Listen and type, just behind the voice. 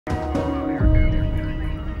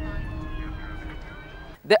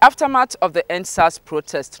The aftermath of the EndSARS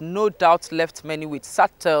protest no doubt left many with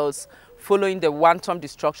sad tales following the wanton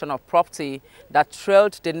destruction of property that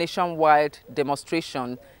trailed the nationwide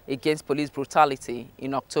demonstration against police brutality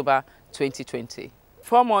in October 2020.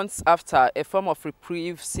 4 months after, a form of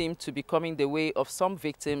reprieve seemed to be coming the way of some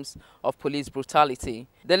victims of police brutality.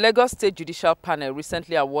 The Lagos State Judicial Panel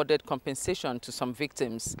recently awarded compensation to some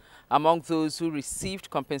victims. Among those who received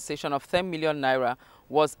compensation of 10 million naira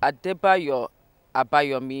was Adebayo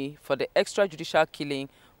Abayomi for the extrajudicial killing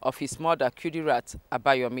of his mother, Kudirat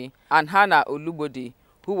Abayomi, and Hannah Olubode,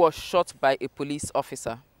 who was shot by a police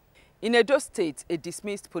officer. In Edo State, a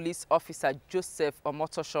dismissed police officer, Joseph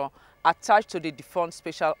Omotosho, attached to the defunct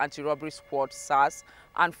Special Anti-Robbery Squad, SARS,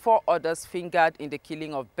 and 4 others fingered in the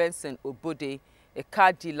killing of Benson Obode, a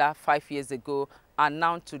car dealer 5 years ago, are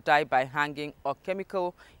now to die by hanging or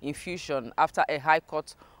chemical infusion after a High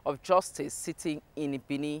Court of Justice sitting in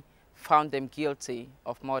Benin found them guilty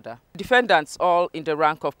of murder. Defendants, all in the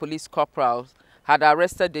rank of police corporals, had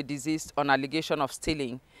arrested the deceased on allegation of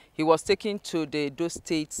stealing. He was taken to the Edo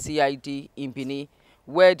State CID in Benin,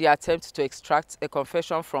 where the attempt to extract a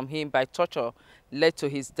confession from him by torture led to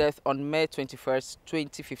his death on May 21,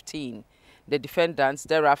 2015. The defendants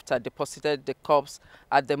thereafter deposited the corpse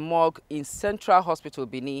at the morgue in Central Hospital,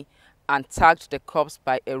 Benin, and tagged the corpse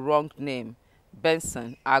by a wrong name,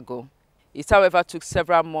 Benson Ago. It, however, took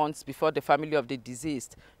several months before the family of the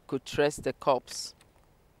deceased could trace the corpse.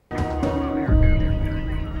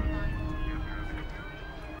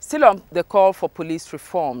 Still on the call for police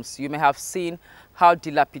reforms, you may have seen how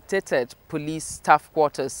dilapidated police staff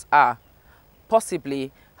quarters are.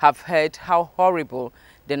 Possibly have heard how horrible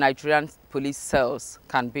the Nigerian police cells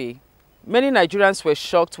can be. Many Nigerians were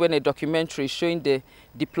shocked when a documentary showing the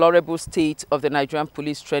deplorable state of the Nigerian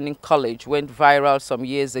Police Training College went viral some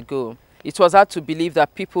years ago. It was hard to believe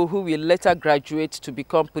that people who will later graduate to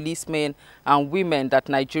become policemen and women that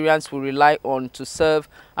Nigerians will rely on to serve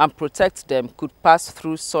and protect them could pass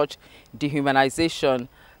through such dehumanization,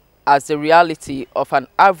 as the reality of an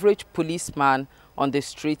average policeman on the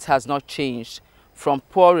streets has not changed. From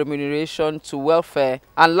poor remuneration to welfare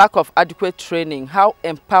and lack of adequate training, how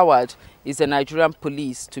empowered is the Nigerian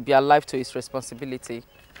police to be alive to its responsibility?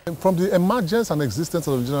 From the emergence and existence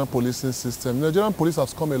of the Nigerian policing system, the Nigerian police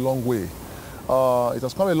has come a long way. It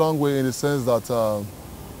has come a long way in the sense that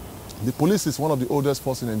the police is one of the oldest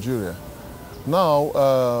forces in Nigeria.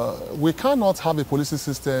 Now, we cannot have a policing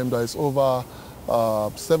system that is over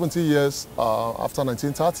 70 years after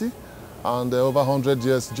 1930 and over 100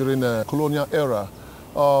 years during the colonial era.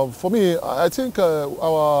 For me, I think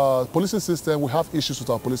our policing system, we have issues with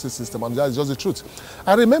our policing system, and that is just the truth.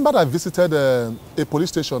 I remember that I visited a police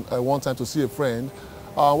station one time to see a friend.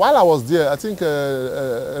 While I was there, I think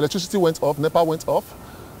electricity went off, NEPA went off,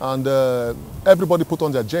 and everybody put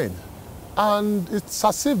on their chain. And it's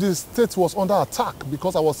as if the state was under attack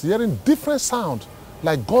because I was hearing different sound,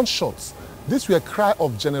 like gunshots. These were cry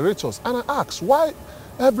of generators. And I asked, why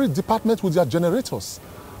every department with their generators?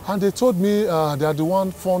 And they told me they are the one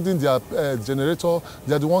funding their generator,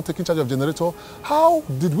 they are the one taking charge of generator. How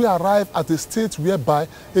did we arrive at a state whereby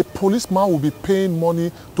a policeman will be paying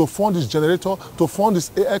money to fund his generator, to fund his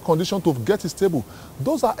air condition, to get his table?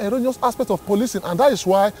 Those are erroneous aspects of policing, and that is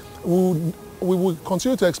why we will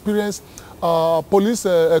continue to experience police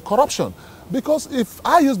corruption. Because if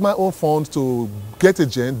I use my own funds to get a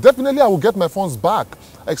gen, definitely I will get my funds back,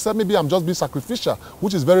 except maybe I'm just being sacrificial,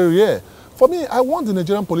 which is very rare. For me, I want the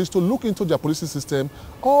Nigerian police to look into their policing system.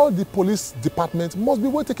 All the police departments must be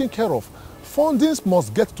well taken care of. Fundings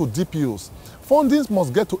must get to DPOs. Fundings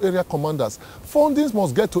must get to area commanders. Fundings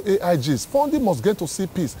must get to AIGs. Funding must get to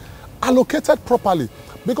CPs. Allocated properly.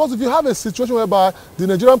 Because if you have a situation whereby the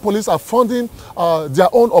Nigerian police are funding their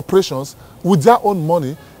own operations with their own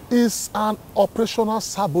money, is an operational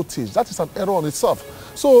sabotage. That is an error on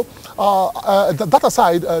itself. So that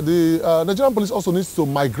aside, the Nigerian police also needs to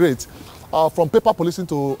migrate from paper policing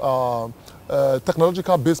to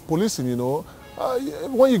technological-based policing, you know.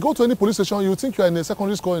 When you go to any police station, you think you're in a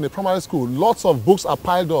secondary school, in a primary school. Lots of books are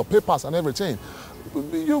piled up, papers and everything.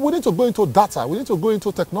 We need to go into data. We need to go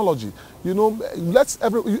into technology. You know,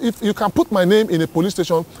 if you can put my name in a police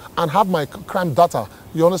station and have my crime data,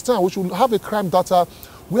 you understand? We should have a crime data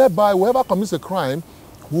whereby whoever commits a crime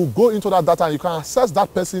will go into that data and you can access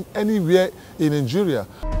that person anywhere in Nigeria.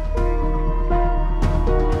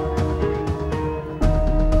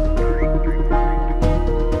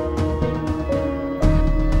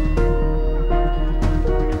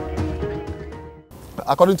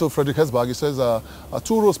 according to Frederick Hesberg, he says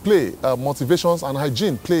two roles play, motivations and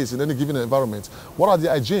hygiene plays in any given environment. What are the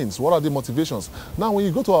hygienes? What are the motivations? Now, when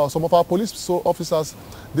you go to some of our police officers,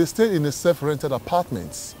 they stay in a self-rented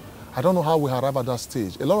apartments. I don't know how we arrive at that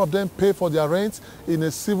stage. A lot of them pay for their rent in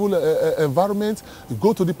a civil environment. You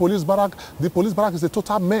go to the police barrack. The police barrack is a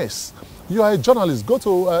total mess. You are a journalist. Go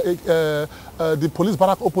to the police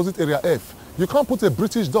barrack opposite Area F. You can't put a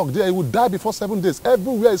British dog there. It will die before 7 days.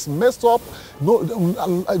 Everywhere is messed up,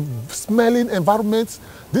 smelling environments.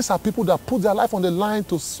 These are people that put their life on the line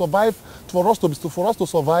to survive, for us to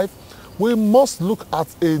survive. We must look at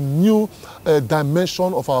a new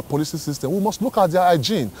dimension of our policing system. We must look at their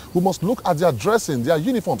hygiene. We must look at their dressing, their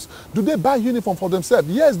uniforms. Do they buy uniform for themselves?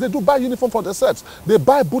 Yes, they do buy uniform for themselves. They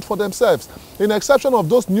buy boot for themselves. In exception of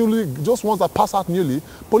those ones that pass out newly,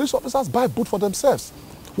 police officers buy boot for themselves.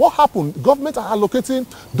 What happened? Government are allocating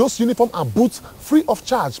those uniform and boots free of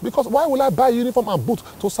charge. Because why will I buy uniform and boot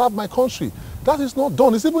to serve my country? That is not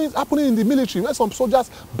done. It's even happening in the military where some soldiers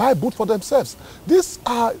buy boot for themselves. These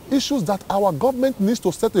are issues that our government needs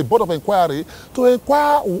to set a board of inquiry to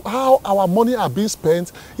inquire how our money are being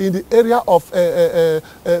spent in the area of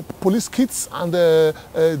police kits and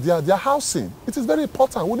their housing. It is very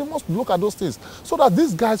important. We must look at those things so that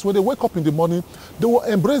these guys, when they wake up in the morning, they will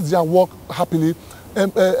embrace their work happily,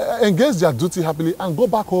 engage their duty happily and go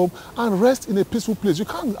back home and rest in a peaceful place. You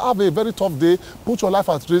can't have a very tough day, put your life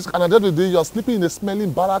at risk, and at the end of the day you are sleeping in a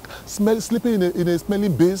smelling barrack, sleeping in a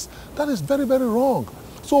smelling base. That is very, very wrong.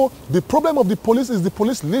 So the problem of the police is the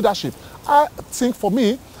police leadership. I think for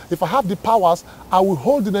me, if I have the powers, I will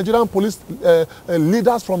hold the Nigerian police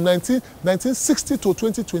leaders from 1960 to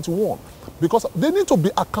 2021 because they need to be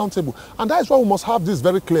accountable. And that is why we must have this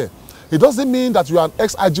very clear. It doesn't mean that you are an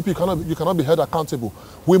ex-IGP, you cannot be held accountable.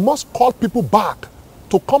 We must call people back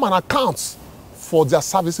to come and account for their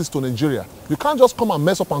services to Nigeria. You can't just come and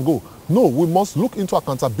mess up and go. No, we must look into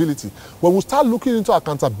accountability. When we start looking into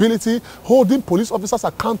accountability, holding police officers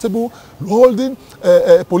accountable, holding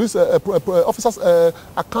police officers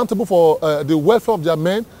accountable for the welfare of their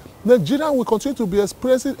men, Nigeria will continue to be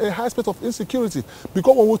experiencing a high state of insecurity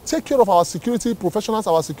because when we take care of our security professionals,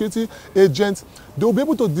 our security agents, they will be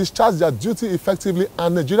able to discharge their duty effectively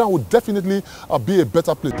and Nigeria will definitely be a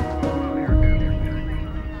better place.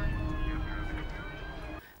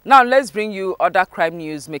 Now let's bring you other crime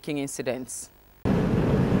news making incidents.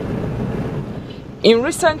 In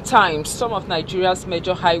recent times, some of Nigeria's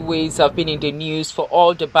major highways have been in the news for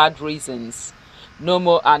all the bad reasons. No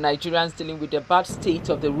more are Nigerians dealing with the bad state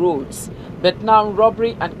of the roads, but now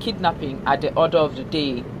robbery and kidnapping are the order of the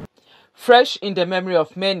day. Fresh in the memory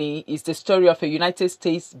of many is the story of a United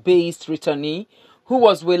States-based returnee who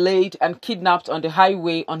was waylaid and kidnapped on the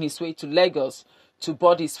highway on his way to Lagos to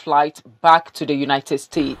board his flight back to the United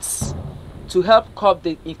States. To help curb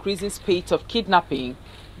the increasing spate of kidnapping,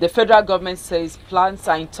 the federal government says plans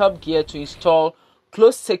are in top gear to install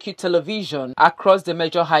closed-circuit television across the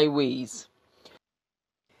major highways.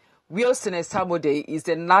 Wilson Esamode is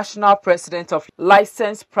the national president of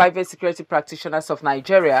Licensed Private Security Practitioners of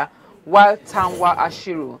Nigeria, while Tanwa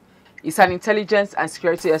Ashiru is an intelligence and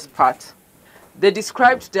security expert. They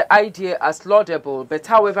described the idea as laudable, but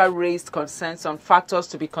however raised concerns on factors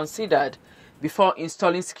to be considered before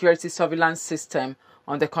installing security surveillance system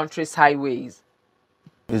on the country's highways.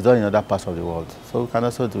 It's done in other parts of the world, so we can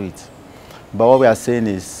also do it. But what we are saying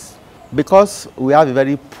is, because we have a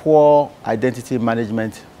very poor identity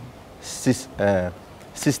management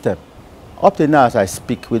system. Up to now, as I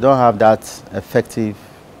speak, we don't have that effective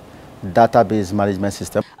database management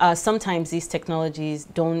system. Sometimes these technologies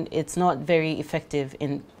it's not very effective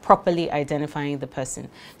in properly identifying the person.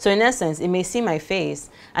 So in essence, it may see my face,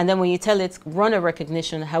 and then when you tell it, run a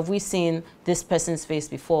recognition, have we seen this person's face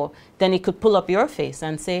before? Then it could pull up your face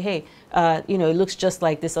and say, hey, you know, it looks just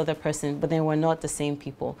like this other person, but then we're not the same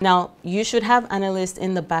people. Now, you should have analysts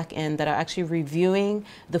in the back end that are actually reviewing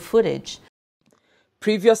the footage.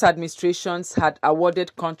 Previous administrations had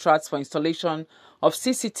awarded contracts for installation of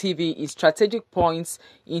CCTV in strategic points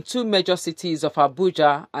in two major cities of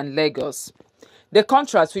Abuja and Lagos. The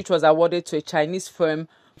contract, which was awarded to a Chinese firm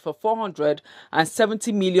for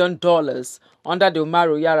 $470 million under the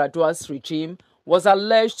Umaru Yar'Adua's regime, was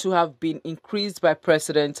alleged to have been increased by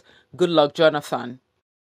President Goodluck Jonathan.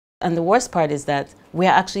 And the worst part is that we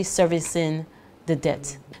are actually servicing the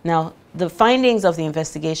debt. Now, the findings of the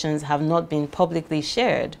investigations have not been publicly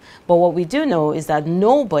shared, but what we do know is that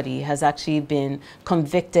nobody has actually been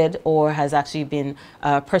convicted or has actually been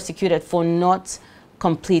persecuted for not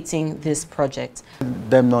completing this project.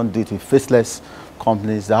 Them not do it with faceless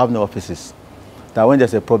companies that have no offices. That when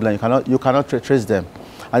there's a problem, you cannot trace them.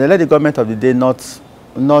 And they let the government of the day not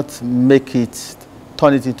not make it,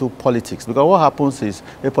 turn it into politics. Because what happens is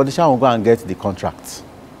a politician will go and get the contract.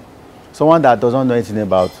 Someone that doesn't know anything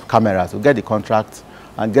about cameras will get the contract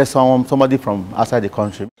and get somebody from outside the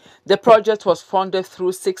country. The project was funded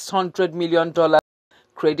through $600 million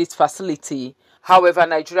credit facility. However,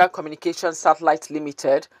 Nigeria Communications Satellite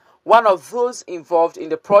Limited, one of those involved in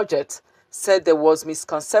the project, said there was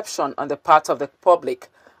misconception on the part of the public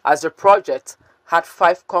as the project had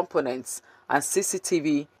 5 components and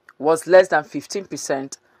CCTV was less than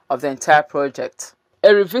 15% of the entire project.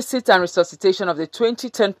 A revisit and resuscitation of the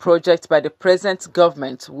 2010 project by the present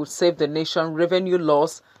government would save the nation revenue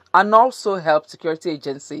loss and also help security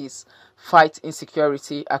agencies fight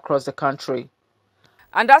insecurity across the country.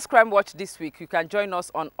 And that's Crime Watch this week. You can join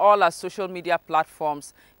us on all our social media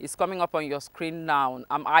platforms. It's coming up on your screen now.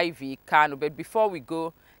 I'm Ivy Kanu, but before we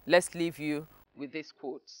go, let's leave you with these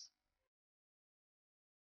quotes.